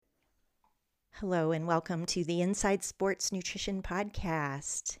Hello, and welcome to the Inside Sports Nutrition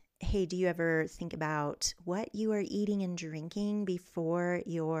Podcast. Hey, do you ever think about what you are eating and drinking before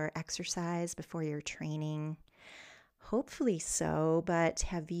your exercise, before your training? Hopefully so, but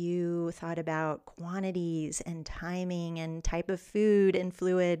have you thought about quantities and timing and type of food and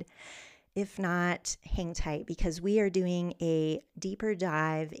fluid? If not, hang tight because we are doing a deeper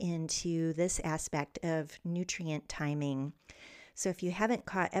dive into this aspect of nutrient timing. So if you haven't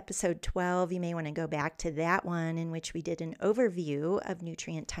caught episode 12, you may want to go back to that one in which we did an overview of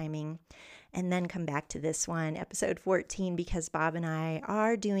nutrient timing and then come back to this one, episode 14, because Bob and I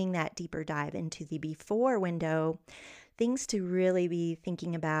are doing that deeper dive into the before window, things to really be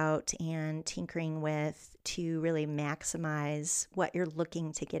thinking about and tinkering with to really maximize what you're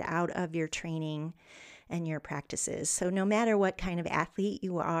looking to get out of your training and your practices. So no matter what kind of athlete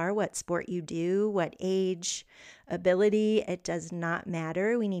you are, what sport you do, what age, ability, it does not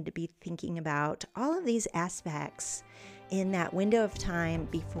matter. We need to be thinking about all of these aspects in that window of time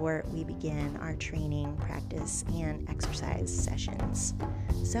before we begin our training, practice, and exercise sessions.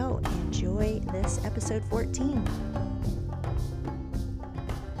 So enjoy this episode 14.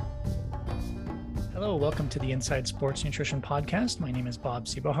 Hello, welcome to the Inside Sports Nutrition Podcast. My name is Bob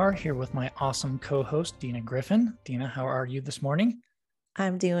Sibahar, here with my awesome co-host, Dina Griffin. Dina, how are you this morning?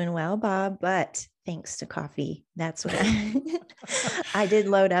 I'm doing well, Bob, but thanks to coffee. That's what I did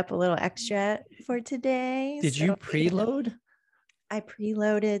load up a little extra for today. Did you preload? I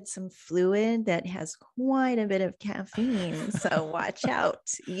preloaded some fluid that has quite a bit of caffeine. So watch out.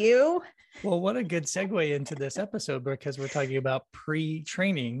 You? Well, what a good segue into this episode, because we're talking about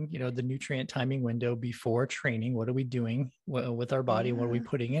pre-training, the nutrient timing window before training. What are we doing with our body? What are we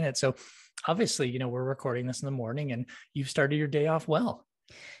putting in it? So obviously, we're recording this in the morning and you've started your day off well.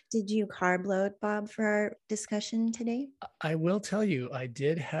 Did you carb load, Bob, for our discussion today? I will tell you, I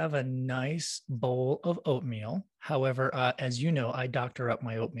did have a nice bowl of oatmeal. However, as you know, I doctor up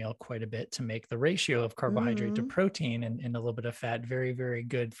my oatmeal quite a bit to make the ratio of carbohydrate to protein and a little bit of fat very, very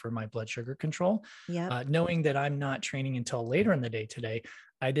good for my blood sugar control. Yeah. Knowing that I'm not training until later in the day today,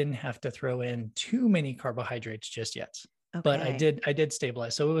 I didn't have to throw in too many carbohydrates just yet. Okay. But I did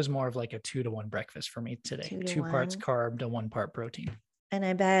stabilize. So it was more of like a 2-to-1 breakfast for me today. 2 parts carb to 1 part protein. And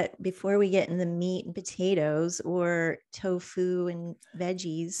I bet before we get in the meat and potatoes or tofu and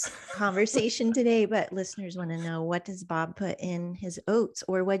veggies conversation today, but listeners want to know, what does Bob put in his oats,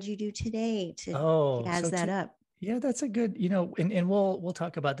 or what'd you do today to jazz that up? Yeah, that's a good, and we'll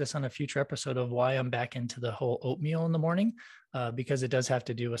talk about this on a future episode of why I'm back into the whole oatmeal in the morning, because it does have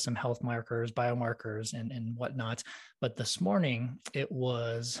to do with some health markers, biomarkers and whatnot. But this morning it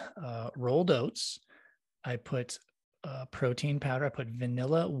was rolled oats. I put protein powder. I put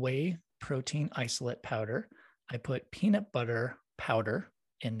vanilla whey protein isolate powder. I put peanut butter powder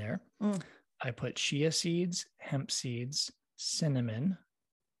in there. I put chia seeds, hemp seeds, cinnamon,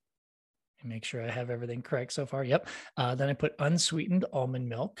 and make sure I have everything correct so far. Yep. Then I put unsweetened almond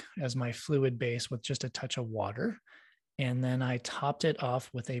milk as my fluid base with just a touch of water. And then I topped it off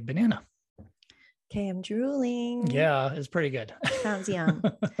with a banana. Okay, I'm drooling. Yeah, it's pretty good. Sounds yum.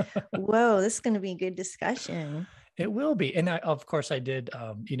 Whoa, this is going to be a good discussion. It will be. And of course I did,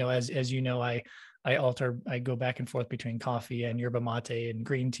 as you know, I go back and forth between coffee and yerba mate and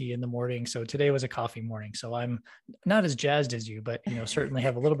green tea in the morning. So today was a coffee morning. So I'm not as jazzed as you, but, certainly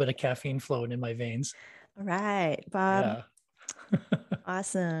have a little bit of caffeine flowing in my veins. All right, Bob. Yeah.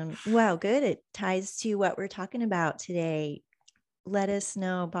 Awesome. Well, good. It ties to what we're talking about today. Let us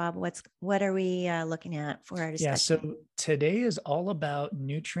know, Bob, what are we looking at for our discussion? Yeah, so today is all about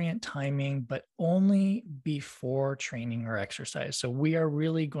nutrient timing, but only before training or exercise. So we are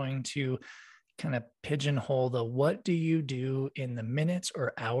really going to kind of pigeonhole the what do you do in the minutes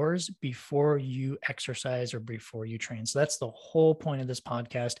or hours before you exercise or before you train. So that's the whole point of this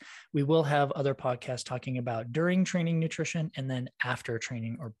podcast. We will have other podcasts talking about during training nutrition and then after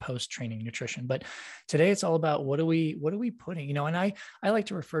training or post-training nutrition. But today it's all about what are we putting, and I like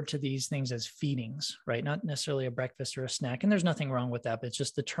to refer to these things as feedings, right? Not necessarily a breakfast or a snack. And there's nothing wrong with that, but it's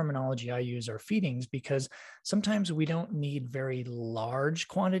just the terminology I use are feedings because sometimes we don't need very large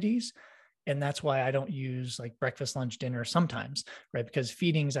quantities. And that's why I don't use like breakfast, lunch, dinner sometimes, right? Because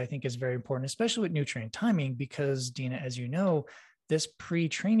feedings, I think, is very important, especially with nutrient timing, because Dina, as you know, this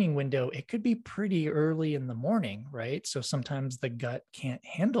pre-training window, it could be pretty early in the morning, right? So sometimes the gut can't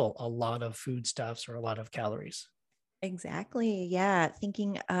handle a lot of foodstuffs or a lot of calories. Exactly. Yeah.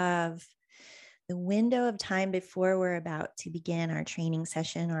 Thinking of the window of time before we're about to begin our training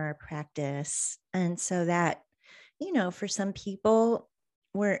session or our practice. And so that, for some people,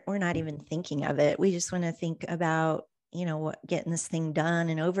 we're not even thinking of it. We just want to think about getting this thing done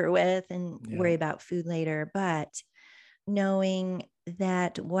and over with and Yeah. worry about food later. But knowing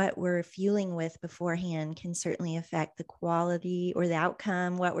that what we're fueling with beforehand can certainly affect the quality or the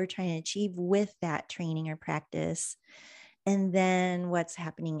outcome, what we're trying to achieve with that training or practice. And then what's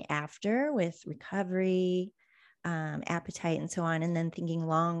happening after with recovery, appetite, and so on. And then thinking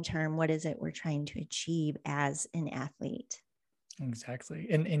long term, what is it we're trying to achieve as an athlete? Exactly.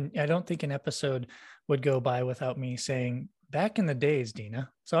 And I don't think an episode would go by without me saying back in the days, Dina.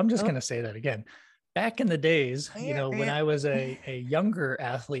 So I'm just Oh, going to say that again. Back in the days, when I was a younger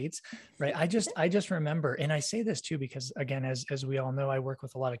athlete, right? I just remember, and I say this too, because again, as we all know, I work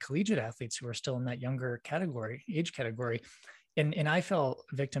with a lot of collegiate athletes who are still in that younger age category. And I fell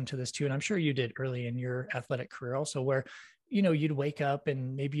victim to this too. And I'm sure you did early in your athletic career also, where you'd wake up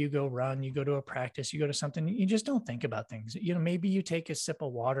and maybe you go run, you go to a practice, you go to something, you just don't think about things. Maybe you take a sip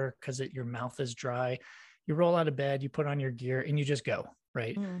of water because your mouth is dry. You roll out of bed, you put on your gear, and you just go,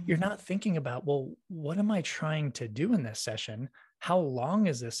 right? You're Mm-hmm. not thinking about, well, what am I trying to do in this session? How long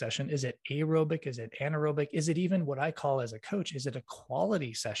is this session? Is it aerobic? Is it anaerobic? Is it even what I call as a coach? Is it a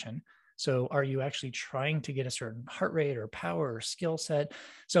quality session? So are you actually trying to get a certain heart rate or power or skill set?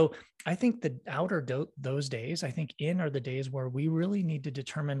 So I think the those days, I think in are the days where we really need to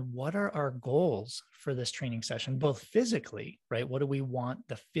determine what are our goals for this training session, both physically, right? What do we want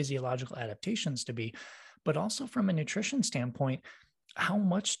the physiological adaptations to be? But also from a nutrition standpoint, how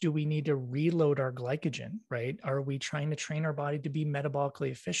much do we need to reload our glycogen, right? Are we trying to train our body to be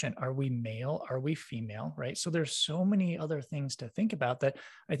metabolically efficient? Are we male? Are we female, right? So there's so many other things to think about that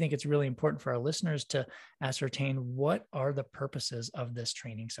I think it's really important for our listeners to ascertain what are the purposes of this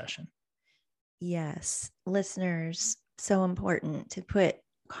training session. Yes, listeners, so important to put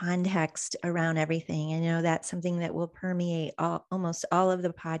context around everything. I know that's something that will permeate almost all of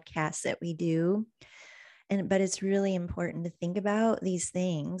the podcasts that we do. But it's really important to think about these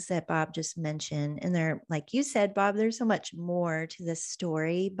things that Bob just mentioned. And they're, like you said, Bob, there's so much more to this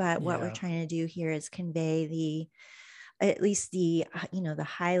story, but what we're Yeah. trying to do here is convey at least the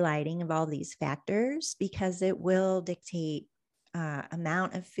highlighting of all these factors, because it will dictate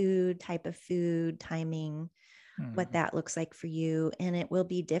amount of food, type of food, timing, what that looks like for you. And it will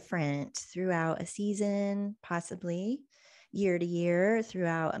be different throughout a season, possibly year to year,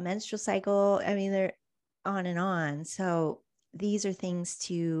 throughout a menstrual cycle. I mean, they're on and on. So these are things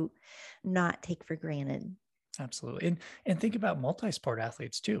to not take for granted. Absolutely. And think about multi-sport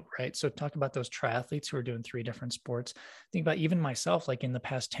athletes too, right? So talk about those triathletes who are doing 3 different sports. Think about even myself, like in the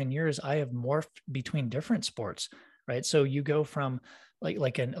past 10 years, I have morphed between different sports, right? So you go from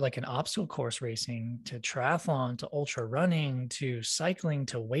like an obstacle course racing to triathlon to ultra running to cycling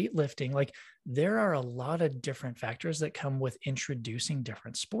to weightlifting. Like there are a lot of different factors that come with introducing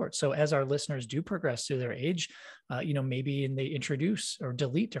different sports. So as our listeners do progress through their age, maybe they introduce or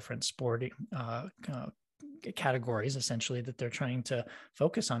delete different sporting categories essentially that they're trying to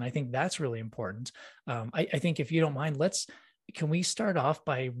focus on. I think that's really important. I think if you don't mind, can we start off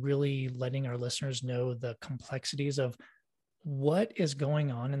by really letting our listeners know the complexities of what is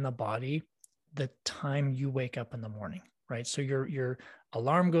going on in the body the time you wake up in the morning, right? So your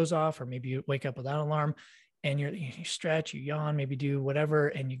alarm goes off, or maybe you wake up without alarm, and you stretch, you yawn, maybe do whatever,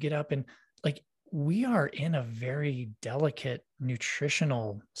 and you get up, and like we are in a very delicate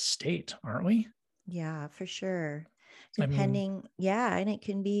nutritional state, aren't we? Yeah, for sure. I mean, Yeah. And it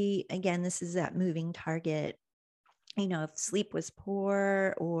can be, again, this is that moving target. If sleep was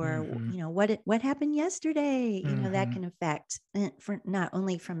poor, or mhm, what happened yesterday, that mhm. can affect, for not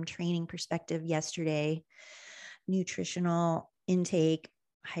only from training perspective yesterday, nutritional intake,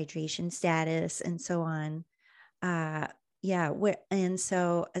 hydration status, and so on. uh yeah, and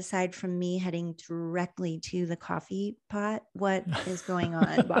so aside from me heading directly to the coffee pot, what is going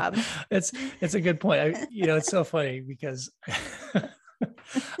on, Bob? it's it's a good point. It's so funny because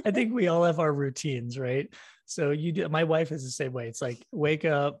I think we all have our routines, right? So my wife is the same way. It's like wake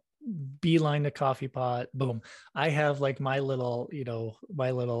up, beeline the coffee pot, boom. I have like my little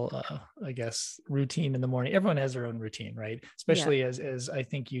I guess routine in the morning. Everyone has their own routine, right? Yeah. Especially as I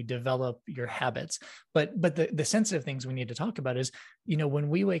think you develop your habits. But the sensitive things we need to talk about is, when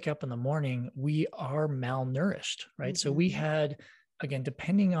we wake up in the morning, we are malnourished, right? So we Mm-hmm. had, again,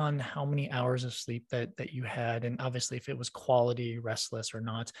 depending on how many hours of sleep that you had, and obviously if it was quality, restless or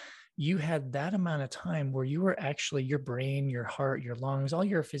not, you had that amount of time where you were actually, your brain, your heart, your lungs, all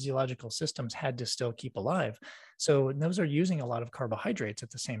your physiological systems had to still keep alive. So those are using a lot of carbohydrates at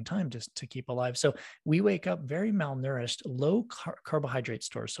the same time just to keep alive. So we wake up very malnourished, low carbohydrate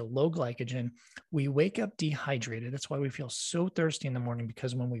stores, so low glycogen. We wake up dehydrated. That's why we feel so thirsty in the morning,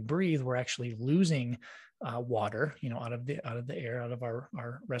 because when we breathe, we're actually losing water, out of the air, out of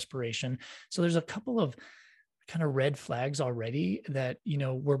our respiration. So there's a couple of kind of red flags already that,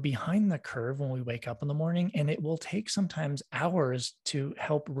 we're behind the curve when we wake up in the morning, and it will take sometimes hours to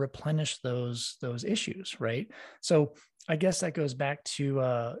help replenish those issues, right? So I guess that goes back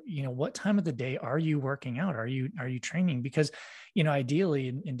to what time of the day are you working out? Are you training? Because ideally,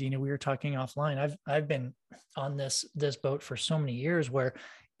 and Dina, we were talking offline, I've been on this boat for so many years where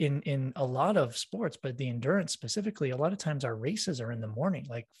in a lot of sports, but the endurance specifically, a lot of times our races are in the morning,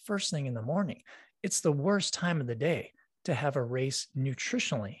 like first thing in the morning. It's the worst time of the day to have a race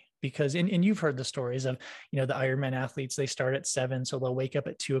nutritionally, because and you've heard the stories of the Ironman athletes. They start at 7, so they'll wake up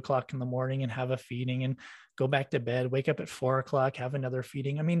at 2 o'clock in the morning and have a feeding and go back to bed, wake up at 4 o'clock, have another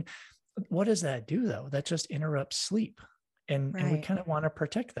feeding. I mean, what does that do though? That just interrupts sleep, and we Right. kind of want to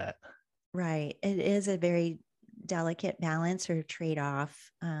protect that. Right. It is a very delicate balance or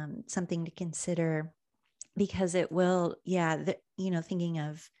trade-off, something to consider, because it will, thinking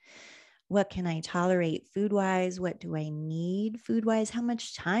of what can I tolerate food wise? What do I need food wise? How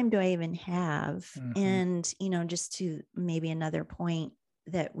much time do I even have? Mm-hmm. And, just to maybe another point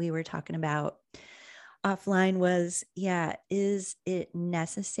that we were talking about offline was, is it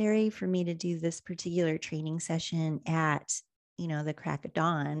necessary for me to do this particular training session at, the crack of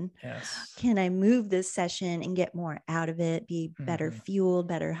dawn? Yes. Can I move this session and get more out of it, be better Mm-hmm. fueled,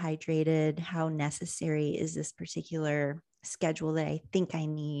 better hydrated? How necessary is this particular schedule that I think I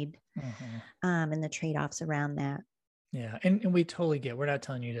need? Mm-hmm. And the trade-offs around that. Yeah. And we totally get, we're not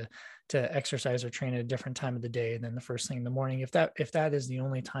telling you to exercise or train at a different time of the day than the first thing in the morning. If that is the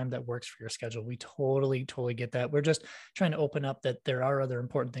only time that works for your schedule, we totally get that. We're just trying to open up that there are other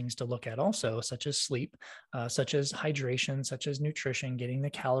important things to look at also, such as sleep, such as hydration, such as nutrition, getting the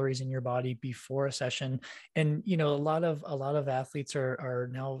calories in your body before a session. And a lot of athletes are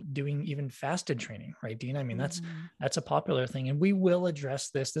now doing even fasted training, right, Dean? I mean, that's a popular thing. And we will address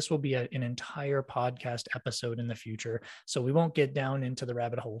this. This will be an entire podcast episode in the future. So we won't get down into the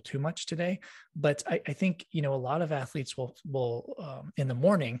rabbit hole too much today, but I think a lot of athletes will in the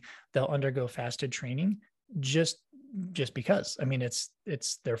morning they'll undergo fasted training just because. I mean, it's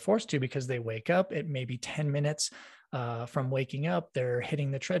they're forced to, because they wake up at maybe 10 minutes from waking up, they're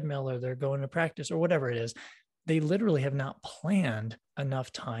hitting the treadmill or they're going to practice or whatever it is. They literally have not planned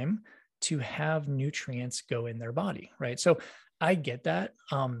enough time to have nutrients go in their body, right? So I get that.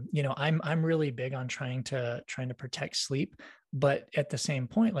 I'm really big on trying to protect sleep, but at the same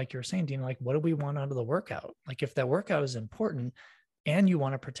point, like you're saying, Dean, like, what do we want out of the workout? Like, if that workout is important and you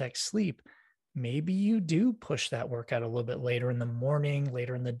want to protect sleep, maybe you do push that workout a little bit later in the morning,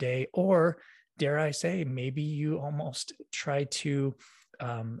 later in the day, or dare I say, maybe you almost try to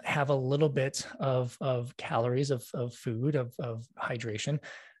have a little bit of calories of food, of hydration,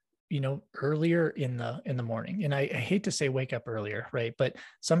 earlier in the morning. And I hate to say wake up earlier, right? But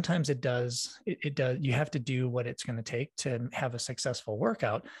sometimes it does, you have to do what it's going to take to have a successful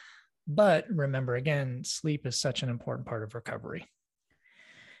workout. But remember, again, sleep is such an important part of recovery.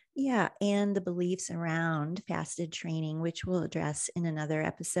 Yeah, and the beliefs around fasted training, which we'll address in another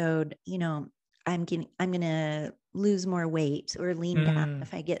episode. I'm going to lose more weight or lean down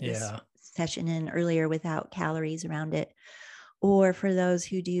if I get this Yeah. session in earlier without calories around it. Or for those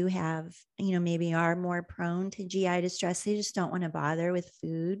who do have, maybe are more prone to GI distress, they just don't want to bother with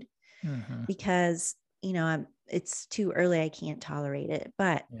food Mm-hmm. because, it's too early. I can't tolerate it.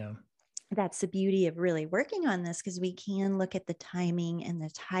 But Yeah. that's the beauty of really working on this, because we can look at the timing and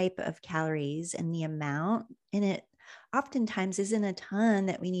the type of calories and the amount. And it oftentimes isn't a ton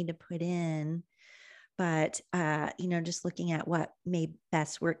that we need to put in, but just looking at what may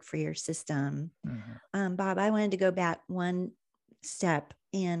best work for your system. Mm-hmm. Bob, I wanted to go back one step.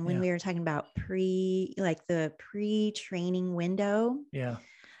 And when Yeah. we were talking about the pre-training window, Yeah.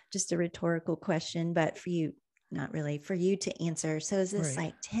 just a rhetorical question, but for you, not really, for you to answer. So is this Right.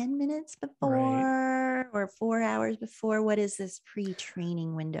 like 10 minutes Right. before or 4 hours before? What is this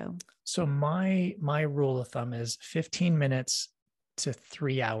pre-training window? So my rule of thumb is 15 minutes to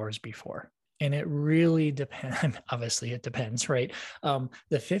 3 hours before. And it really depends. Obviously, it depends, right?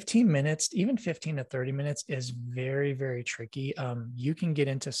 The 15 minutes, even 15 to 30 minutes is very, very tricky. You can get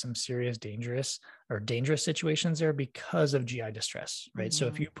into some serious dangerous situations there because of GI distress, right? So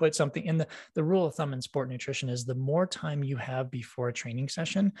if you put something in the rule of thumb in sport nutrition is the more time you have before a training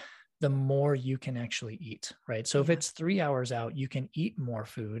session, the more you can actually eat, right? So if it's 3 hours out, you can eat more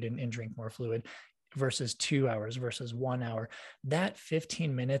food and drink more fluid versus 2 hours versus 1 hour. That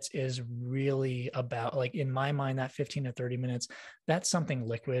 15 minutes is really about, like, in my mind, that 15 to 30 minutes, that's something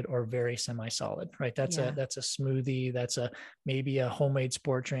liquid or very semi-solid, right? That's a smoothie. That's maybe a homemade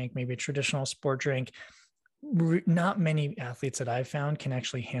sport drink, maybe a traditional sport drink. not many athletes that I've found can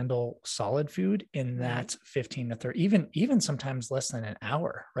actually handle solid food in Right. that 15 to 30, even sometimes less than an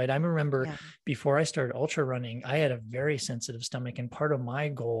hour, right? I remember Yeah. before I started ultra running, I had a very sensitive stomach, and part of my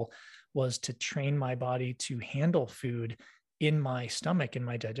goal was to train my body to handle food in my stomach, in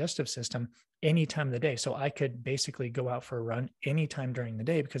my digestive system, any time of the day. So I could basically go out for a run anytime during the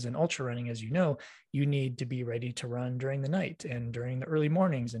day, because in ultra running, as you know, you need to be ready to run during the night and during the early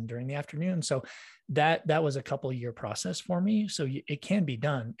mornings and during the afternoon. So that was a couple year process for me. So it can be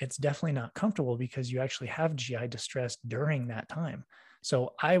done. It's definitely not comfortable because you actually have GI distress during that time.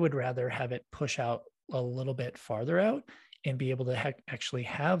 So I would rather have it push out a little bit farther out and be able to actually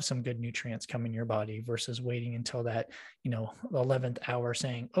have some good nutrients come in your body versus waiting until that, 11th hour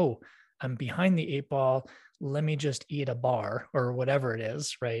saying, oh, I'm behind the 8 ball. Let me just eat a bar or whatever it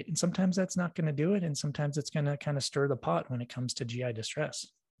is. Right. And sometimes that's not going to do it. And sometimes it's going to kind of stir the pot when it comes to GI distress.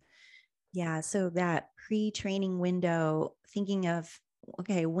 Yeah. So that pre-training window, thinking of,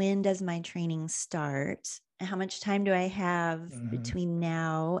 okay, when does my training start? How much time do I have Mm-hmm. between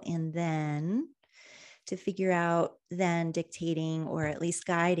now and then to figure out, then dictating or at least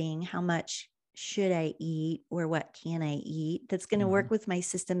guiding how much should I eat or what can I eat that's going to Mm-hmm. work with my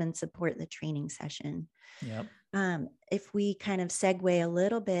system and support the training session. Yep. If we kind of segue a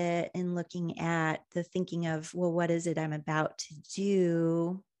little bit in looking at the thinking of, well, what is it I'm about to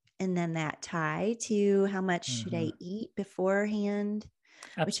do? And then that tie to how much should Mm-hmm. I eat beforehand,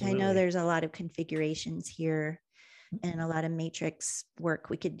 which I know Absolutely. there's a lot of configurations here and a lot of matrix work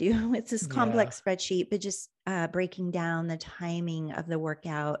we could do with this Yeah, complex spreadsheet, but just breaking down the timing of the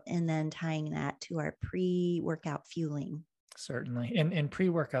workout and then tying that to our pre-workout fueling. certainly. And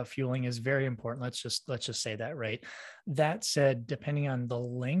pre-workout fueling is very important. Let's just say that, right? That said, depending on the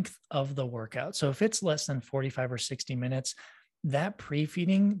length of the workout. So if it's less than 45 or 60 minutes, that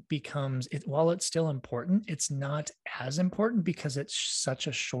pre-feeding becomes it, while it's still important, it's not as important because it's such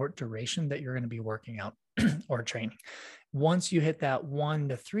a short duration that you're going to be working out or training. Once you hit that 1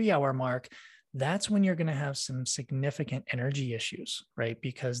 to 3 hour mark, that's when you're going to have some significant energy issues, right?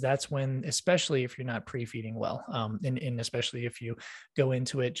 Because that's when, especially if you're not pre-feeding well, and especially if you go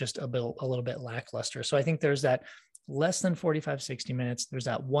into it just a little bit lackluster. So I think there's that less than 45, 60 minutes, there's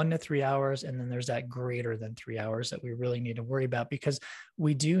that 1 to 3 hours, and then there's that greater than 3 hours that we really need to worry about, because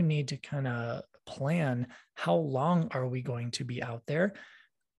we do need to kind of plan how long are we going to be out there.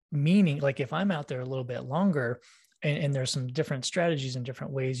 Meaning, like if I'm out there a little bit longer, and there's some different strategies and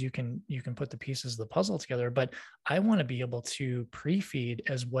different ways you can put the pieces of the puzzle together, but I want to be able to pre-feed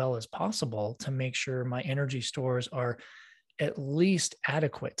as well as possible to make sure my energy stores are at least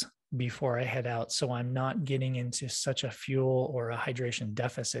adequate before I head out, so I'm not getting into such a fuel or a hydration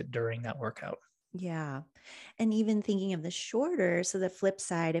deficit during that workout. Yeah. And even thinking of the shorter, so the flip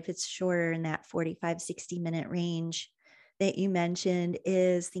side, if it's shorter in that 45, 60-minute range that you mentioned,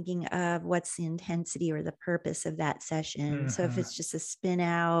 is thinking of what's the intensity or the purpose of that session. So if Mm-hmm. it's just a spin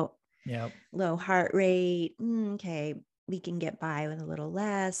out, Yep. low heart rate, okay, we can get by with a little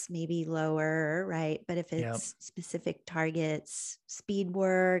less, maybe lower, right? But if Yep. it's specific targets, speed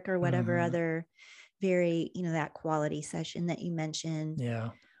work, or whatever Mm-hmm. other very, that quality session that you mentioned, Yeah.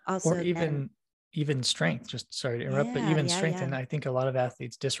 Or also then, even strength, just sorry to interrupt, but yeah, even yeah, strength. yeah. And I think a lot of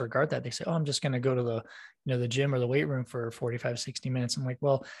athletes disregard that. They say, oh, I'm just going to go to the gym or the weight room for 45, 60 minutes. I'm like,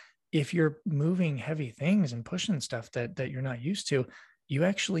 well, if you're moving heavy things and pushing stuff that you're not used to, you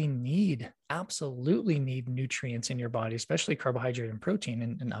actually absolutely need nutrients in your body, especially carbohydrate and protein,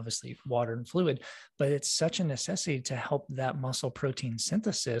 and obviously water and fluid. But it's such a necessity to help that muscle protein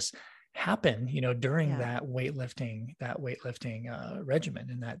synthesis happen, during Yeah. that weightlifting regimen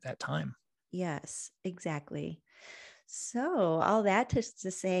and that time. Yes, exactly. So, all that to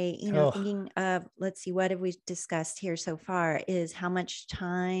say, Oh, thinking of, let's see, what have we discussed here so far is how much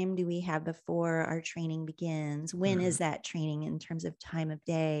time do we have before our training begins? When mhm. is that training in terms of time of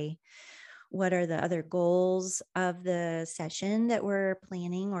day? What are the other goals of the session that we're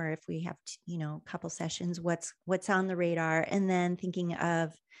planning? Or if we have, a couple sessions, what's on the radar? And then thinking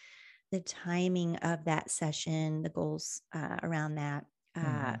of the timing of that session, the goals around that,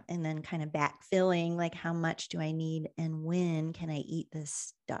 Mhm. and then kind of backfilling, like how much do I need and when can I eat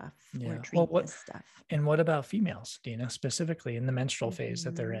this stuff or Yeah. Well, drink what this stuff? and what about females, Dina, specifically in the menstrual phase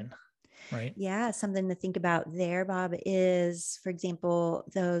that they're Mhm. in, right? Yeah, something to think about there, Bob, is, for example,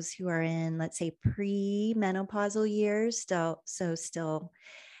 those who are in, let's say, pre-menopausal years, still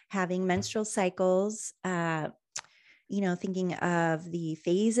having menstrual cycles, thinking of the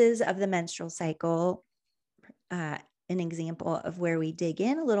phases of the menstrual cycle. uh, an example of where we dig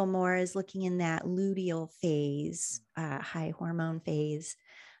in a little more is looking in that luteal phase, high hormone phase,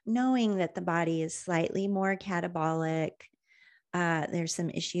 knowing that the body is slightly more catabolic. There's some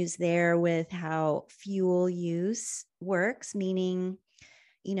issues there with how fuel use works, meaning,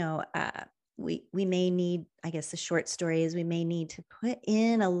 you know, we may need, I guess the short story is we may need to put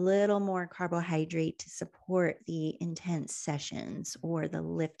in a little more carbohydrate to support the intense sessions or the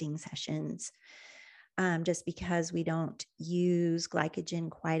lifting sessions, just because we don't use glycogen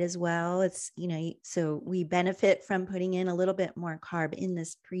quite as well. It's, so we benefit from putting in a little bit more carb in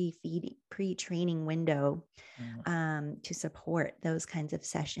this pre-training window, to support those kinds of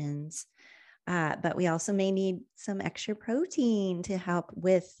sessions. But we also may need some extra protein to help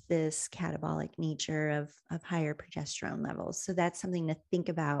with this catabolic nature of higher progesterone levels. So that's something to think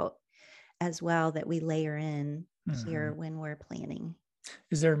about as well, that we layer in here when we're planning.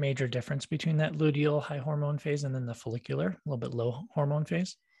 Is there a major difference between that luteal high hormone phase and then the follicular, a little bit low hormone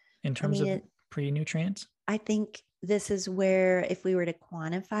phase in terms of pre-nutrients? I think this is where, if we were to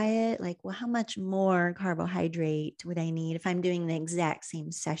quantify it, like, well, how much more carbohydrate would I need if I'm doing the exact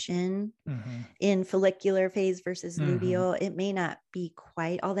same session in follicular phase versus luteal? It may not be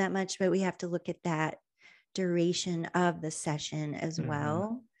quite all that much, but we have to look at that duration of the session as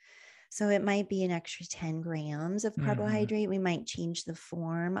well. So it might be an extra 10 grams of carbohydrate. We might change the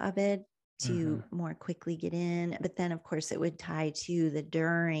form of it to more quickly get in. But then, of course, it would tie to the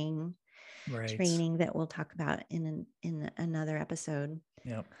during training that we'll talk about in another episode.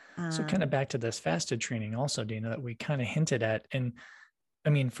 Yep. So kind of back to this fasted training also, Dana, that we kind of hinted at. And I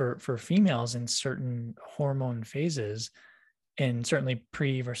mean, for females in certain hormone phases, and certainly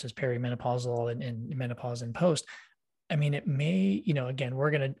pre versus perimenopausal and menopause and post, I mean, it may, again,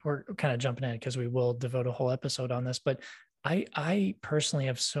 we're kind of jumping at it because we will devote a whole episode on this, but I personally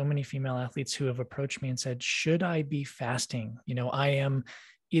have so many female athletes who have approached me and said, should I be fasting? I am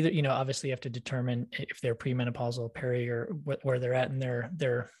either, obviously you have to determine if they're premenopausal, peri, or where they're at in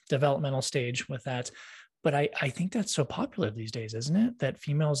their developmental stage with that. But I think that's so popular these days, isn't it? That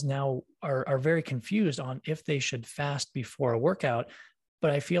females now are very confused on if they should fast before a workout,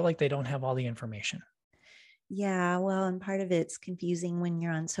 but I feel like they don't have all the information. Yeah, well, and part of it's confusing when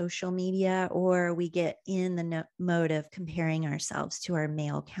you're on social media, or we get in the mode of comparing ourselves to our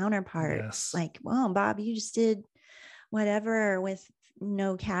male counterparts. Yes. Like, well, Bob, you just did whatever with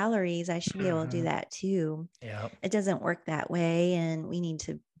no calories. I should be able to do that too. Yeah. It doesn't work that way. And we need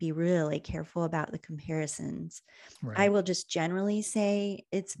to be really careful about the comparisons. Right. I will just generally say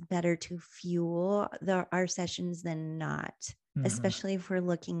it's better to fuel our sessions than not, especially if we're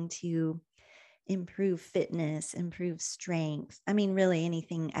looking to improve fitness, improve strength. I mean, really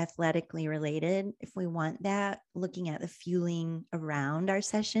anything athletically related. If we want that, looking at the fueling around our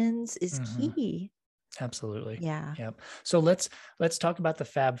sessions is key. Absolutely. Yeah. Yep. So let's talk about the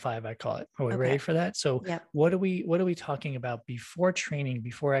Fab Five, I call it. Are we ready for that? So what are we talking about before training,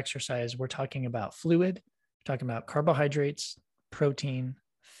 before exercise? We're talking about fluid, we're talking about carbohydrates, protein,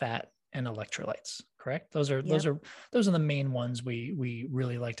 fat, and electrolytes. Correct? Those are the main ones we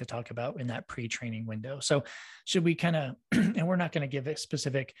really like to talk about in that pre-training window. So should we kind of, and we're not going to give it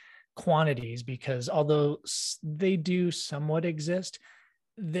specific quantities because although they do somewhat exist,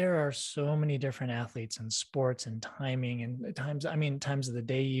 there are so many different athletes and sports and timing and times of the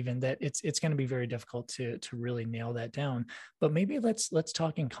day, even that it's going to be very difficult to really nail that down. But maybe let's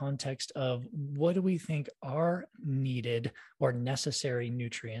talk in context of what do we think are needed or necessary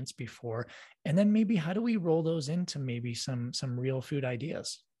nutrients before, and then maybe how do we roll those into maybe some real food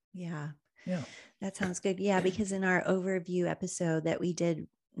ideas? Yeah. Yeah. That sounds good. Yeah. Because in our overview episode that we did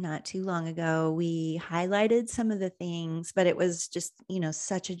not too long ago, we highlighted some of the things, but it was just,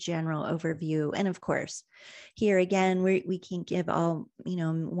 such a general overview. And of course, here again, we can't give all,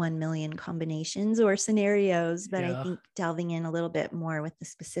 1 million combinations or scenarios, but I think delving in a little bit more with the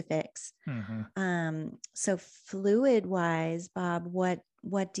specifics. So fluid wise, Bob,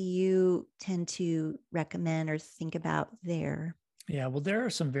 what do you tend to recommend or think about there? Yeah, well, there are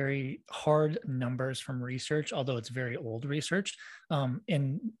some very hard numbers from research, although it's very old research.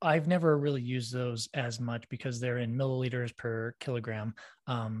 And I've never really used those as much because they're in milliliters per kilogram.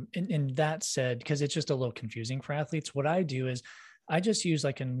 And that said, because it's just a little confusing for athletes, what I do is I just use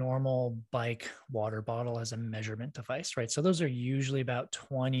like a normal bike water bottle as a measurement device, right? So those are usually about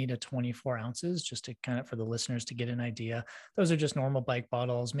 20 to 24 ounces, just to kind of, for the listeners to get an idea. Those are just normal bike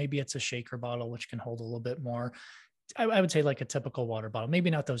bottles. Maybe it's a shaker bottle, which can hold a little bit more. I would say like a typical water bottle, maybe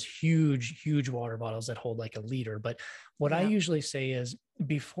not those huge water bottles that hold like a liter, but what I usually say is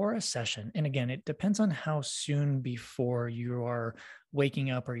before a session, and again, it depends on how soon before you are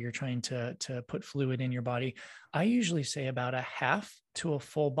waking up or you're trying to put fluid in your body. I usually say about a half to a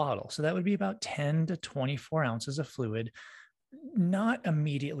full bottle. So that would be about 10 to 24 ounces of fluid Not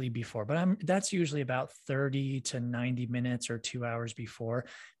immediately before, but that's usually about 30 to 90 minutes or 2 hours before.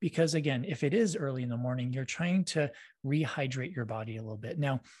 Because again, if it is early in the morning, you're trying to rehydrate your body a little bit.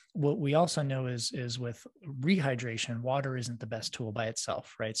 Now, what we also know is with rehydration, water isn't the best tool by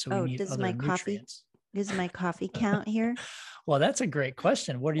itself, right? So we Oh, need other nutrients. does my coffee count here? Well, that's a great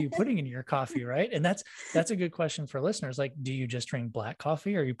question. What are you putting in your coffee, right? And that's a good question for listeners. Like, do you just drink black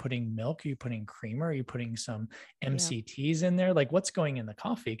coffee? Are you putting milk? Are you putting creamer? Are you putting some Yeah. MCTs in there? Like, what's going in the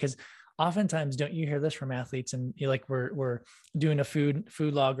coffee? Because oftentimes, don't you hear this from athletes? And you're like, we're doing a food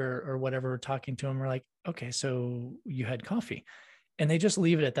log or whatever, we're talking to them. We're like, okay, so you had coffee. And they just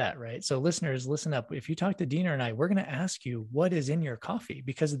leave it at that, right? So listeners, listen up. If you talk to Dina and I, we're going to ask you what is in your coffee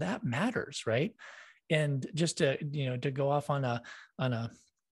because that matters, right? And just to to go off on a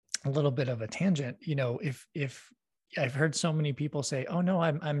little bit of a tangent, if I've heard so many people say, oh no,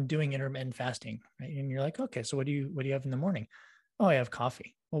 I'm doing intermittent fasting, right? And you're like, okay, so what do you have in the morning? Oh, I have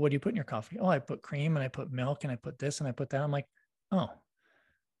coffee. Well, what do you put in your coffee? Oh, I put cream and I put milk and I put this and I put that. I'm like, oh,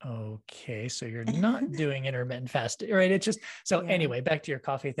 okay, so you're not doing intermittent fasting, right? It's just so Yeah. anyway, back to your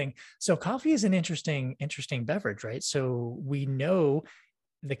coffee thing. So coffee is an interesting beverage, right? So we know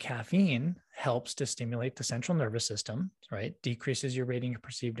the caffeine helps to stimulate the central nervous system, right? Decreases your rating of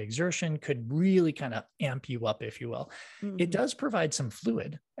perceived exertion, could really kind of amp you up, if you will. It Mhm. does provide some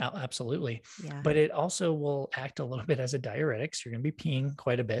fluid, absolutely, Yeah. but it also will act a little bit as a diuretic. So you're going to be peeing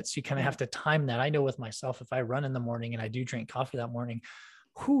quite a bit. So you kind of Yeah. have to time that. I know with myself, if I run in the morning and I do drink coffee that morning,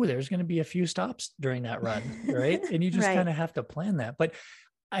 there's going to be a few stops during that run, right? And you just Right. kind of have to plan that. But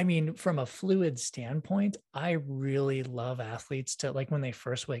I mean, from a fluid standpoint, I really love athletes to like when they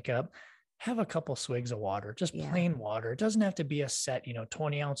first wake up, have a couple swigs of water, just Yeah. plain water. It doesn't have to be a set,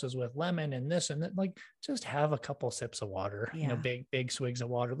 20 ounces with lemon and this and that. Like just have a couple sips of water, Yeah. big swigs of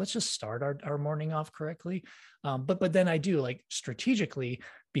water. Let's just start our morning off correctly. But then I do like strategically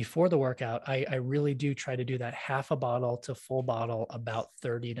before the workout, I really do try to do that half a bottle to full bottle about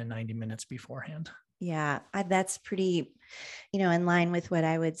 30 to 90 minutes beforehand. Yeah. That's pretty, in line with what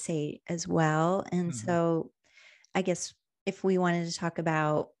I would say as well. And Mhm. so I guess if we wanted to talk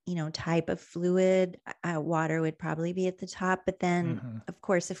about, type of fluid, water would probably be at the top. But then, Mhm. of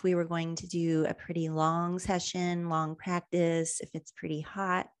course, if we were going to do a pretty long session, long practice, if it's pretty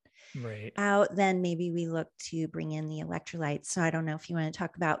hot Right. out, then maybe we look to bring in the electrolytes. So I don't know if you want to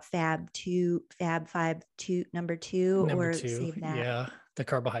talk about Fab 5, number two, Number or two, save that. yeah, the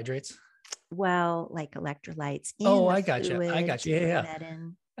carbohydrates. Well, like electrolytes in Oh, the I gotcha. I fluid got to you. Yeah, bring yeah, that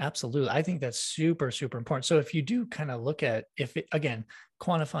in. absolutely. I think that's super, super important. So if you do kind of look at if it, again,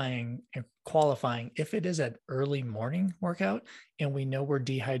 quantifying and qualifying, if it is an early morning workout and we know we're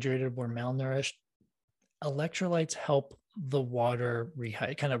dehydrated, we're malnourished, electrolytes help the water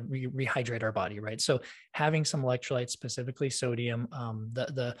rehydrate our body, right? So having some electrolytes, specifically sodium,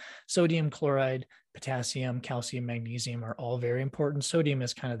 the sodium chloride, potassium, calcium, magnesium are all very important. Sodium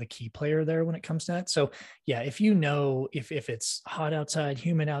is kind of the key player there when it comes to that. So yeah, if if it's hot outside,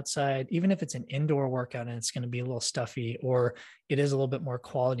 humid outside, even if it's an indoor workout and it's going to be a little stuffy or it is a little bit more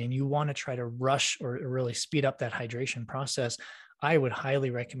quality and you want to try to rush or really speed up that hydration process, I would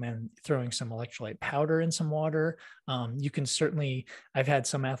highly recommend throwing some electrolyte powder in some water. You can certainly, I've had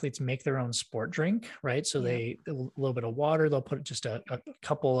some athletes make their own sport drink, right? So Yep. a little bit of water, they'll put just a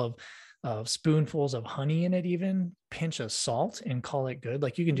couple of spoonfuls of honey in it, even pinch of salt and call it good.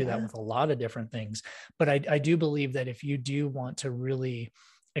 Like you can do that Yeah. with a lot of different things. But I do believe that if you do want to really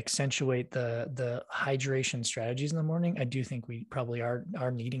accentuate the hydration strategies in the morning, I do think we probably are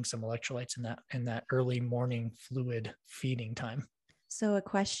needing some electrolytes in that early morning fluid feeding time. So a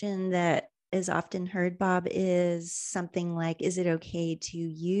question that is often heard, Bob, is something like, is it okay to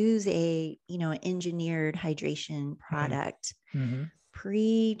use a, engineered hydration product Mm-hmm.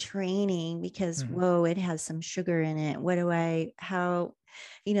 pre-training because, Mm-hmm. whoa, it has some sugar in it.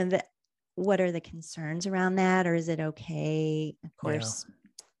 That, what are the concerns around that? Or is it okay? Of Yeah. course.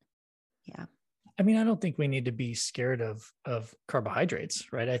 Yeah. I mean, I don't think we need to be scared of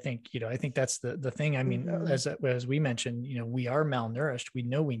carbohydrates, right? I think that's the thing. I mean, Mm-hmm. as we mentioned, we are malnourished. We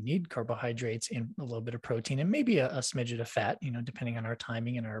know we need carbohydrates and a little bit of protein and maybe a smidget of fat, depending on our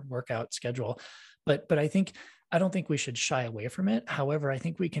timing and our workout schedule. But I don't think we should shy away from it. However, I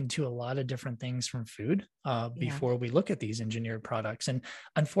think we can do a lot of different things from food Yeah. before we look at these engineered products. And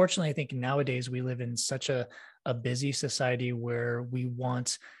unfortunately, I think nowadays we live in such a busy society where we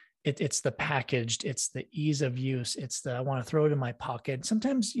want it's the packaged, it's the ease of use, it's the I want to throw it in my pocket.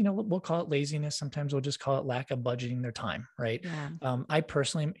 Sometimes, we'll call it laziness. Sometimes we'll just call it lack of budgeting their time, right? Yeah. I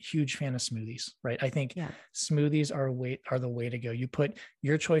personally am a huge fan of smoothies, right? I think Yeah. smoothies are the way to go. You put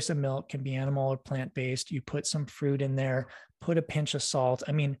your choice of milk, can be animal or plant-based. You put some fruit in there, put a pinch of salt.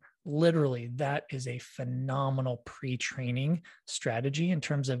 I mean, literally, that is a phenomenal pre-training strategy in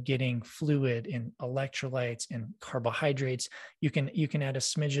terms of getting fluid and electrolytes and carbohydrates. You can add a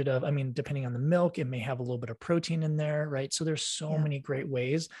smidget of, I mean, depending on the milk, it may have a little bit of protein in there, right? So there's so many great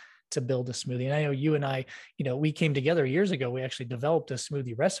ways to build a smoothie. And I know you and I, we came together years ago. We actually developed a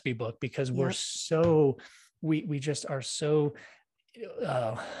smoothie recipe book because we just are so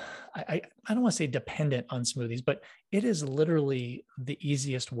I don't want to say dependent on smoothies, but it is literally the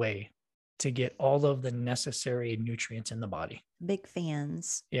easiest way to get all of the necessary nutrients in the body. Big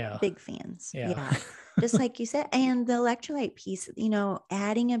fans. Yeah. Big fans. Yeah. Yeah. Just like you said. And the electrolyte piece,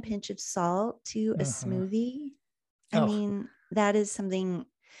 adding a pinch of salt to a smoothie. I mean, that is something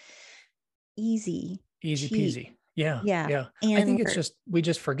easy cheap. Peasy. Yeah. Yeah. Yeah. And I think it's just, we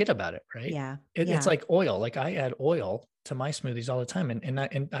just forget about it, right? Yeah. It's like oil. Like I add oil to my smoothies all the time.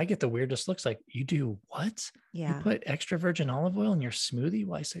 And I get the weirdest looks, like, you do what? Yeah. You put extra virgin olive oil in your smoothie?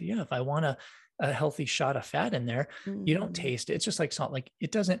 Well, I said, yeah, if I want a healthy shot of fat in there, you don't taste it. It's just like salt. Like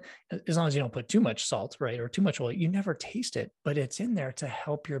it doesn't, as long as you don't put too much salt, right? Or too much oil, you never taste it, but it's in there to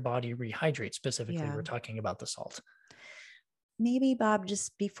help your body rehydrate. Specifically, we're talking about the salt. Maybe, Bob,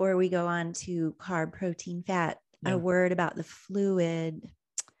 just before we go on to carb, protein, fat, a word about the fluid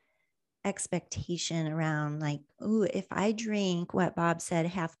expectation around, like, if I drink what Bob said,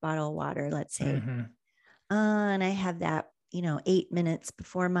 half bottle of water, let's say, and I have that, 8 minutes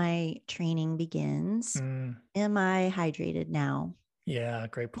before my training begins, am I hydrated now? Yeah,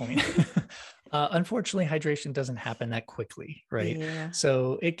 great point. Unfortunately, hydration doesn't happen that quickly, right? Yeah.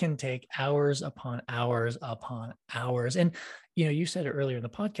 So it can take hours upon hours upon hours. And, you said it earlier in the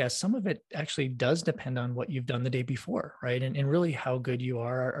podcast, some of it actually does depend on what you've done the day before, right? And really how good you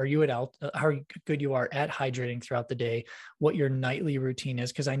are. Are you how good you are at hydrating throughout the day, what your nightly routine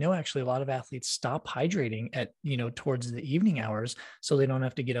is? Because I know actually a lot of athletes stop hydrating at, towards the evening hours, so they don't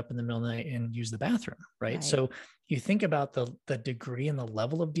have to get up in the middle of the night and use the bathroom, right? So you think about the degree and the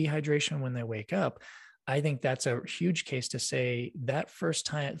level of dehydration when they wake up. I think that's a huge case to say that first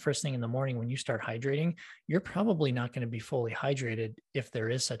thing in the morning when you start hydrating, you're probably not going to be fully hydrated, if there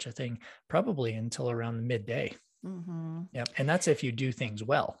is such a thing, probably until around midday. Yep. And that's if you do things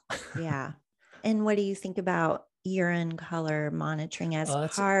well. Yeah. And what do you think about urine color monitoring as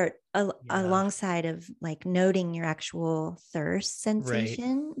part alongside of like noting your actual thirst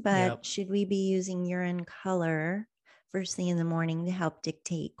sensation? But should we be using urine color first thing in the morning to help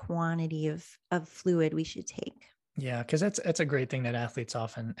dictate quantity of fluid we should take? Yeah, because that's a great thing that athletes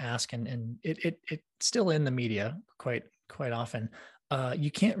often ask, and it's still in the media quite often.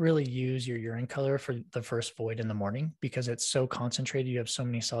 You can't really use your urine color for the first void in the morning because it's so concentrated. You have so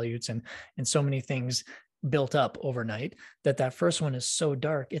many solutes and so many things built up overnight that first one is so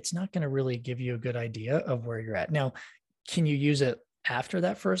dark, it's not going to really give you a good idea of where you're at. Now, can you use it after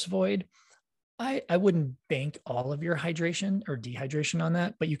that first void? I wouldn't bank all of your hydration or dehydration on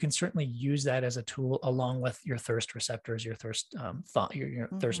that, but you can certainly use that as a tool along with your thirst receptors, your thirst your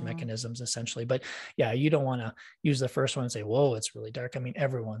thirst mechanisms, essentially. But yeah, you don't want to use the first one and say, whoa, it's really dark. I mean,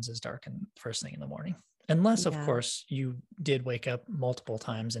 everyone's is dark in first thing in the morning, unless of course you did wake up multiple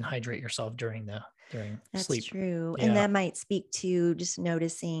times and hydrate yourself during That's sleep. True. Yeah. And that might speak to just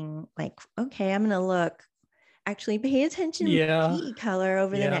noticing, like, okay, I'm going to look, actually pay attention to PE color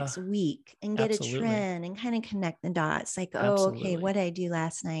over the next week and get a trend and kind of connect the dots. Like, okay, what did I do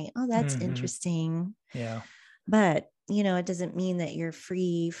last night? Oh, that's interesting. Yeah. But, it doesn't mean that you're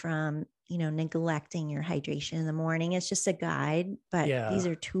free from, neglecting your hydration in the morning. It's just a guide, but these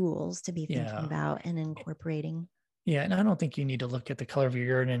are tools to be thinking about and incorporating. Yeah. And I don't think you need to look at the color of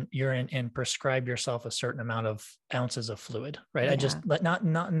your urine and prescribe yourself a certain amount of ounces of fluid, right? I just not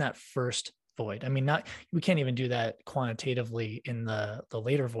in that first void. I mean, we can't even do that quantitatively in the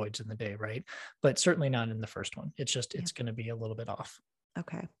later voids in the day, right? But certainly not in the first one. It's just, it's going to be a little bit off.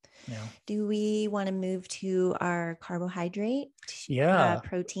 Okay. Yeah. Do we want to move to our carbohydrate?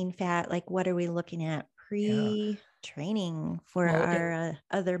 Protein, fat? Like, what are we looking at pre-training for our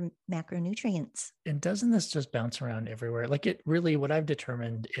other macronutrients? And doesn't this just bounce around everywhere? Like, it really, what I've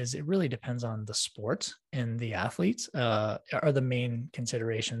determined is it really depends on the sport and the athletes are the main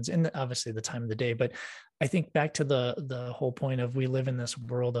considerations, and obviously the time of the day. But I think back to the whole point of, we live in this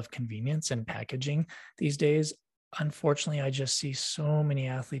world of convenience and packaging these days. Unfortunately, I just see so many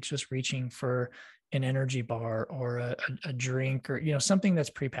athletes just reaching for, an energy bar or a drink or, something that's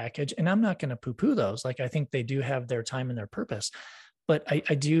prepackaged. And I'm not going to poo poo those. Like, I think they do have their time and their purpose, but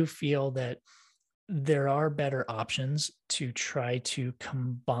I do feel that there are better options to try to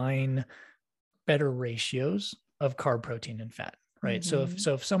combine better ratios of carb, protein, and fat. Right. Mm-hmm.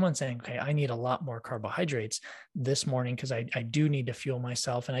 So if someone's saying, okay, I need a lot more carbohydrates this morning because I do need to fuel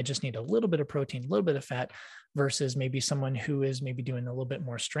myself and I just need a little bit of protein, a little bit of fat, versus maybe someone who is maybe doing a little bit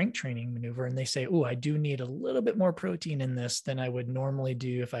more strength training maneuver and they say, oh, I do need a little bit more protein in this than I would normally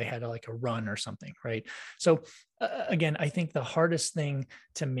do if I had like a run or something. Right. So again, I think the hardest thing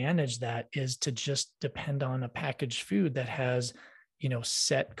to manage that is to just depend on a packaged food that has,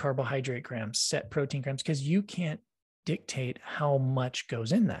 set carbohydrate grams, set protein grams, because you can't dictate how much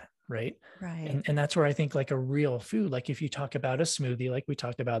goes in that. Right. Right. And that's where I think like a real food, like if you talk about a smoothie, like we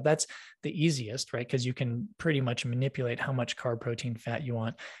talked about, that's the easiest, right? Because you can pretty much manipulate how much carb, protein, fat you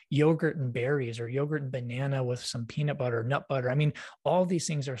want. Yogurt and berries, or yogurt and banana with some peanut butter, nut butter. I mean, all these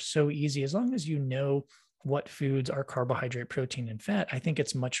things are so easy as long as you know what foods are carbohydrate, protein, and fat. I think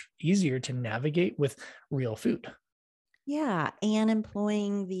it's much easier to navigate with real food. Yeah, and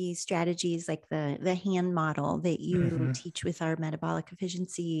employing the strategies like the hand model that you Mm-hmm. teach with our metabolic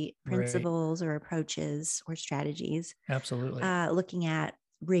efficiency Right. principles or approaches or strategies, Absolutely. looking at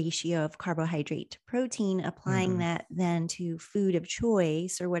ratio of carbohydrate to protein, applying Mm-hmm. that then to food of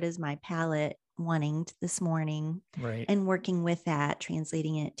choice or what is my palate wanting this morning, Right. and working with that,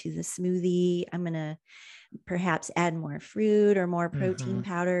 translating it to the smoothie. I'm going to perhaps add more fruit or more Mm-hmm. protein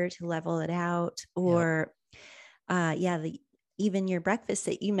powder to level it out, Yep. or yeah, even your breakfast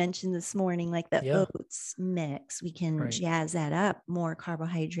that you mentioned this morning, like the Yeah. oats mix, we can Right. jazz that up, more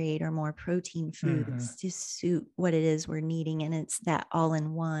carbohydrate or more protein Mm-hmm. foods to suit what it is we're needing. And it's that all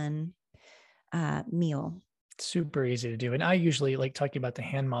in one meal. Super easy to do. And I usually like talking about the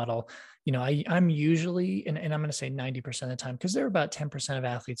hand model, I'm usually, and I'm going to say 90% of the time, because there are about 10% of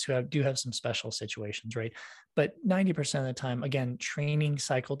athletes who do have some special situations, right? But 90% of the time, again, training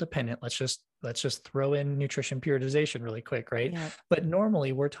cycle dependent. Let's just throw in nutrition periodization really quick, right? Yeah. But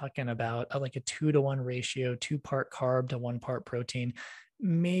normally we're talking about like a 2-to-1 ratio, 2-part carb to 1-part protein,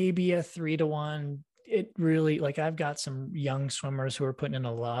 maybe a 3-to-1. It really, like, I've got some young swimmers who are putting in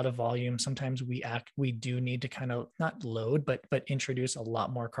a lot of volume. Sometimes we do need to kind of not load, but introduce a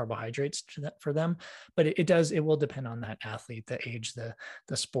lot more carbohydrates to that for them. But it will depend on that athlete, the age, the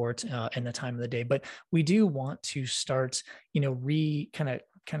sport, and the time of the day. But we do want to start,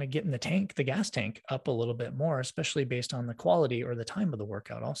 kind of getting the gas tank up a little bit more, especially based on the quality or the time of the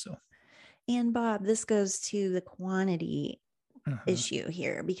workout also. And Bob, this goes to the quantity Mm-hmm. issue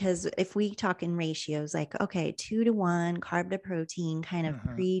here, because if we talk in ratios, like, okay, 2-to-1 carb to protein, kind of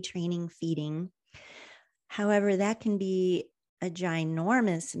Mm-hmm. pre-training feeding. However, that can be a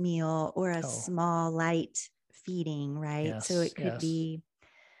ginormous meal or a Oh, small light feeding, right? So yes, it could yes. be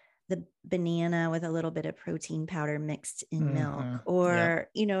the banana with a little bit of protein powder mixed in Mm-hmm. milk, Yep. or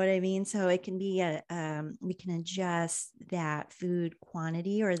you know what I mean. So it can be we can adjust that food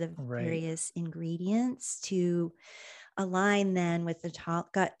quantity or the Right. various ingredients to align then with the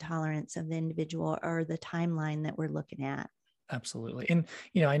gut tolerance of the individual or the timeline that we're looking at. Absolutely. And,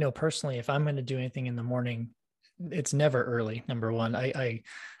 I know personally, if I'm going to do anything in the morning, it's never early. Number one,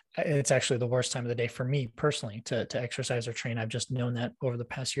 it's actually the worst time of the day for me personally to exercise or train. I've just known that over the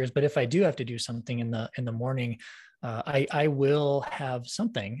past years. But if I do have to do something in the morning, I will have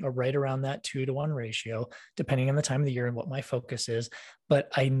something right around that 2-to-1 ratio, depending on the time of the year and what my focus is. But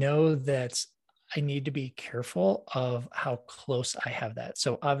I know that I need to be careful of how close I have that.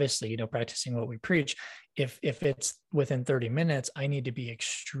 So obviously, practicing what we preach, if it's within 30 minutes, I need to be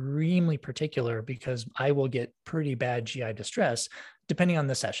extremely particular because I will get pretty bad GI distress depending on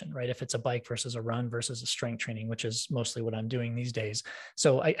the session, right? If it's a bike versus a run versus a strength training, which is mostly what I'm doing these days.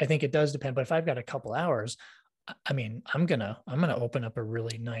 So I think it does depend. But if I've got a couple hours, I mean, I'm gonna open up a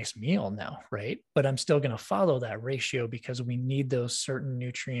really nice meal now, right? But I'm still gonna follow that ratio because we need those certain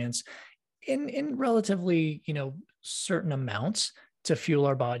nutrients in relatively, certain amounts to fuel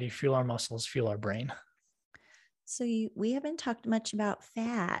our body, fuel our muscles, fuel our brain. So we haven't talked much about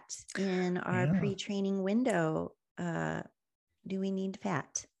fat in our Yeah. pre-training window. Do we need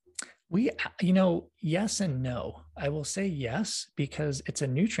fat? Yes and no. I will say yes, because it's a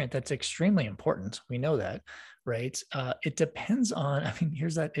nutrient that's extremely important. We know that, right? It depends on, I mean,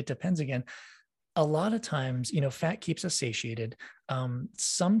 here's that, it depends again. A lot of times, fat keeps us satiated.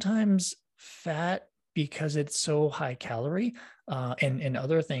 Sometimes fat, because it's so high calorie, and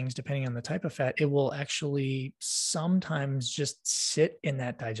other things, depending on the type of fat, it will actually sometimes just sit in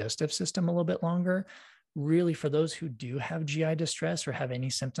that digestive system a little bit longer, really for those who do have GI distress or have any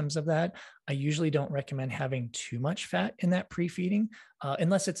symptoms of that, I usually don't recommend having too much fat in that pre-feeding,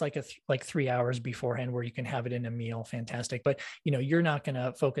 unless it's like like 3 hours beforehand where you can have it in a meal. Fantastic, but you're not going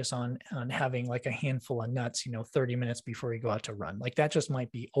to focus on having like a handful of nuts, 30 minutes before you go out to run. Like that just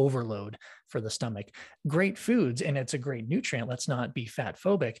might be overload for the stomach. Great foods, and it's a great nutrient. Let's not be fat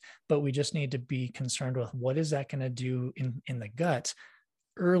phobic, but we just need to be concerned with what is that going to do in the gut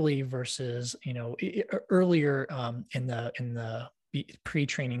early versus earlier in the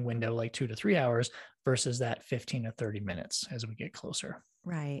pre-training window, like 2 to 3 hours, versus that 15 to 30 minutes as we get closer.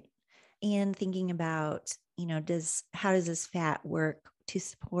 Right. And thinking about, how does this fat work to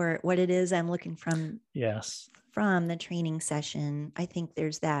support what it is I'm looking from Yes. from the training session? I think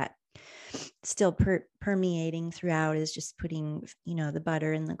there's that still permeating throughout, is just putting, the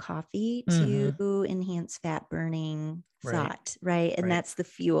butter in the coffee to enhance fat burning thought, right? And that's the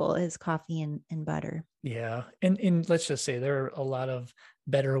fuel, is coffee and butter. Yeah. And let's just say there are a lot of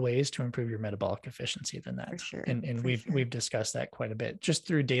better ways to improve your metabolic efficiency than that. For sure. And we've discussed that quite a bit just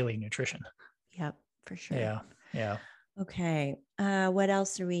through daily nutrition. Yep, for sure. Yeah. Yeah. Okay. What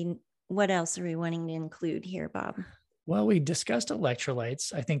else are we wanting to include here, Bob? Well, we discussed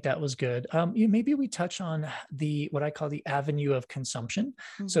electrolytes. I think that was good. Maybe we touch on what I call the avenue of consumption.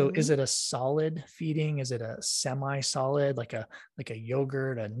 So is it a solid feeding? Is it a semi-solid, like a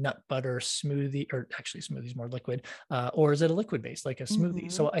yogurt, a nut butter smoothie, or actually smoothie's more liquid, or is it a liquid based, like a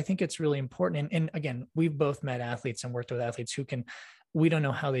smoothie? So I think it's really important. And again, we've both met athletes and worked with athletes who we don't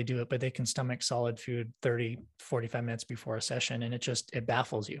know how they do it, but they can stomach solid food 30, 45 minutes before a session. And it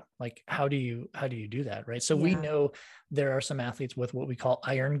baffles you. Like, how do you do that? Right. So we know there are some athletes with what we call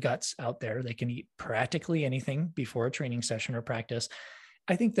iron guts out there. They can eat practically anything before a training session or practice.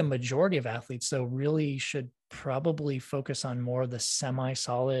 I think the majority of athletes, though, really should probably focus on more of the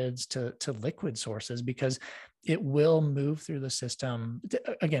semi-solids to liquid sources, because it will move through the system.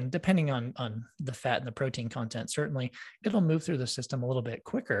 Again, depending on the fat and the protein content, certainly it'll move through the system a little bit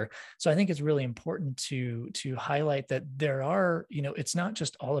quicker. So I think it's really important to highlight that there are, it's not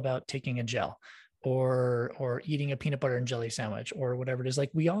just all about taking a gel or eating a peanut butter and jelly sandwich or whatever it is.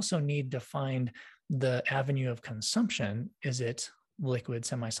 Like, we also need to find the avenue of consumption. Is it liquid,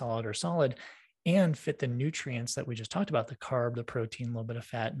 semi-solid, or solid? And fit the nutrients that we just talked about, the carb, the protein, a little bit of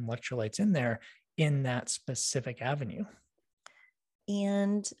fat, and electrolytes in there, in that specific avenue.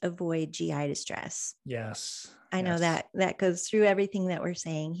 And avoid GI distress. Yes. I know that goes through everything that we're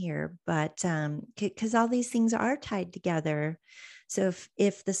saying here, but because all these things are tied together. So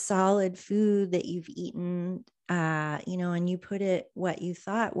if the solid food that you've eaten, and you put it what you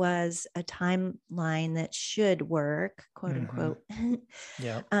thought was a timeline that should work, quote unquote,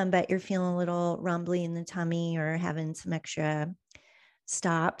 but you're feeling a little rumbly in the tummy or having some extra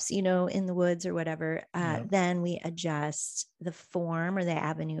stops, in the woods or whatever, then we adjust the form or the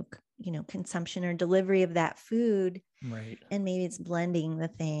avenue, consumption or delivery of that food. Right. And maybe it's blending the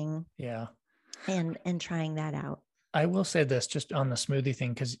thing. Yeah. And trying that out. I will say this just on the smoothie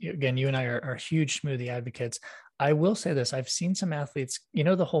thing, because again, you and I are huge smoothie advocates. I will say this. I've seen some athletes,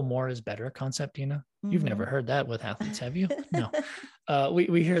 the whole more is better concept, you've never heard that with athletes, have you? No.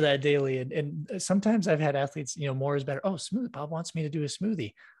 We hear that daily. And sometimes I've had athletes, more is better. Oh, smoothie. Bob wants me to do a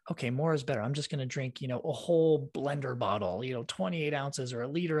smoothie. Okay. More is better. I'm just going to drink, a whole blender bottle, 28 ounces or a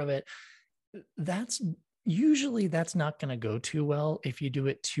liter of it. That's not going to go too well if you do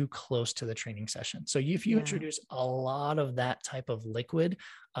it too close to the training session. So if you introduce a lot of that type of liquid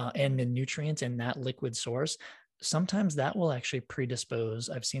and the nutrients in that liquid source, sometimes that will actually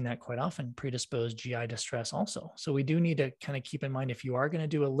I've seen that quite often, predispose GI distress also. So we do need to kind of keep in mind, if you are going to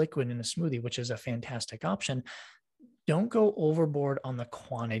do a liquid in a smoothie, which is a fantastic option, don't go overboard on the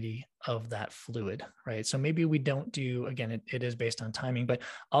quantity of that fluid, right? So maybe we don't do, again, it is based on timing, but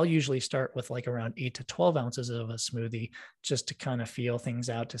I'll usually start with like around 8 to 12 ounces of a smoothie, just to kind of feel things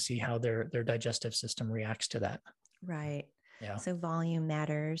out, to see how their digestive system reacts to that. Right. Yeah. So volume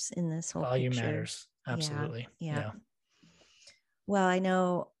matters in this whole volume picture. Matters. Absolutely. Yeah. Well, I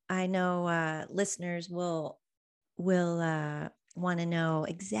know listeners will want to know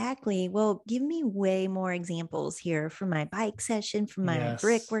exactly. Well, give me way more examples here from my bike session, from my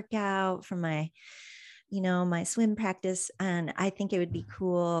brick workout, from my, my swim practice. And I think it would be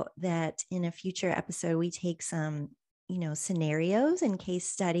cool that in a future episode, we take some, scenarios and case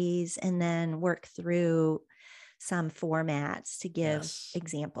studies, and then work through some formats to give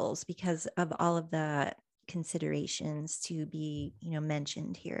examples, because of all of the considerations to be,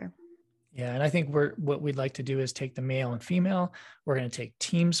 mentioned here. Yeah, and I think what we'd like to do is take the male and female. We're going to take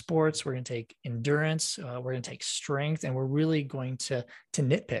team sports. We're going to take endurance. We're going to take strength, and we're really going to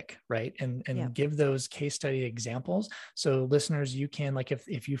nitpick, right? Yeah. And give those case study examples. So listeners, you can, like,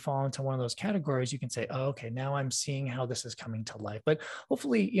 if you fall into one of those categories, you can say, oh, okay, now I'm seeing how this is coming to life. But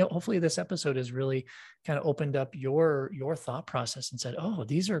hopefully this episode has really kind of opened up your thought process and said, oh,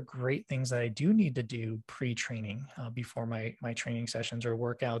 these are great things that I do need to do pre-training before my training sessions or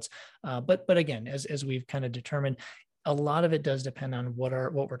workouts. But again, as we've kind of determined, a lot of it does depend on what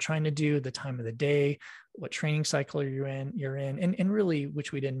we're trying to do, the time of the day, what training cycle you're in, and really,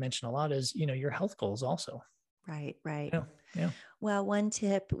 which we didn't mention a lot, is your health goals also. Right. Yeah. Well, one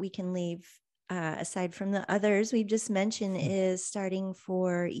tip we can leave aside from the others we've just mentioned is starting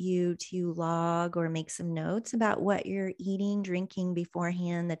for you to log or make some notes about what you're eating, drinking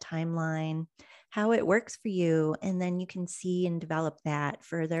beforehand, the timeline, how it works for you. And then you can see and develop that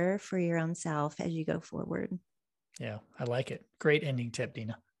further for your own self as you go forward. Yeah, I like it. Great ending tip,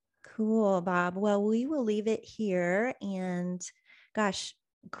 Dina. Cool, Bob. Well, we will leave it here. And gosh,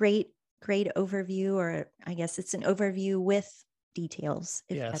 great overview, or I guess it's an overview with details,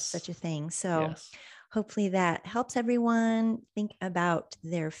 if that's such a thing. So hopefully that helps everyone think about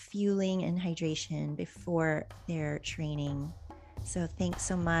their fueling and hydration before their training. So thanks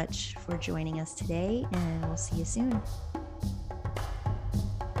so much for joining us today, and we'll see you soon.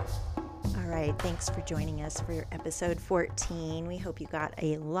 All right, thanks for joining us for episode 14. We hope you got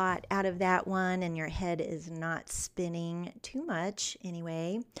a lot out of that one and your head is not spinning too much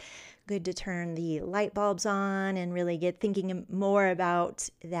anyway. Good to turn the light bulbs on and really get thinking more about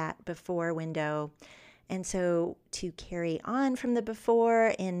that before window. And so to carry on from the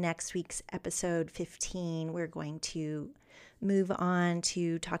before, in next week's episode 15, we're going to move on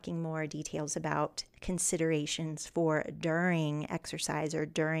to talking more details about considerations for during exercise or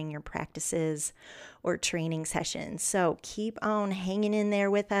during your practices or training sessions. So keep on hanging in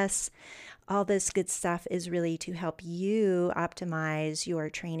there with us. All this good stuff is really to help you optimize your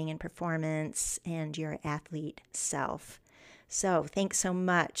training and performance and your athlete self. So thanks so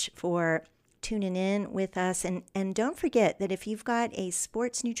much for tuning in with us. And don't forget that if you've got a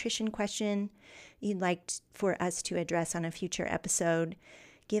sports nutrition question you'd like for us to address on a future episode,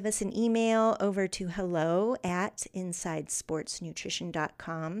 give us an email over to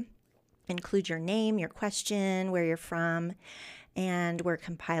hello@insidesportsnutrition.com. Include your name, your question, where you're from, and we're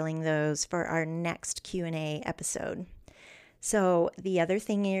compiling those for our next Q&A episode. So the other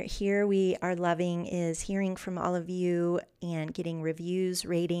thing here we are loving is hearing from all of you and getting reviews,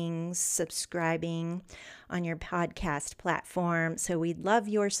 ratings, subscribing on your podcast platform. So we'd love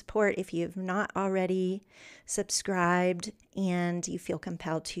your support if you have not already subscribed and you feel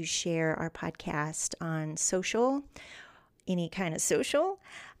compelled to share our podcast on social, any kind of social,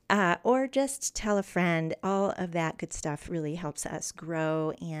 or just tell a friend. All of that good stuff really helps us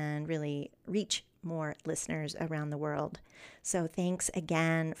grow and really reach more listeners around the world. So thanks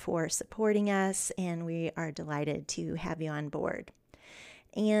again for supporting us, and we are delighted to have you on board.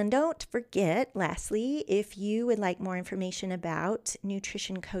 And don't forget, lastly, if you would like more information about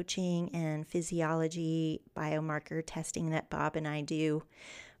nutrition coaching and physiology biomarker testing that Bob and I do,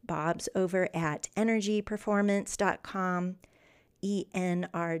 Bob's over at energyperformance.com,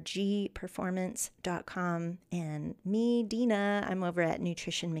 ENRGperformance.com, and me, Dina, I'm over at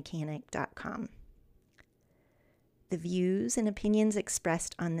nutritionmechanic.com. The views and opinions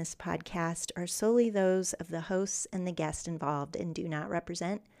expressed on this podcast are solely those of the hosts and the guests involved and do not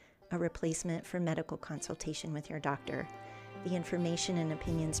represent a replacement for medical consultation with your doctor. The information and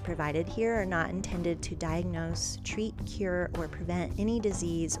opinions provided here are not intended to diagnose, treat, cure, or prevent any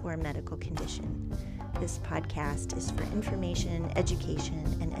disease or medical condition. This podcast is for information, education,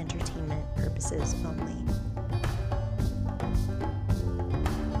 and entertainment purposes only.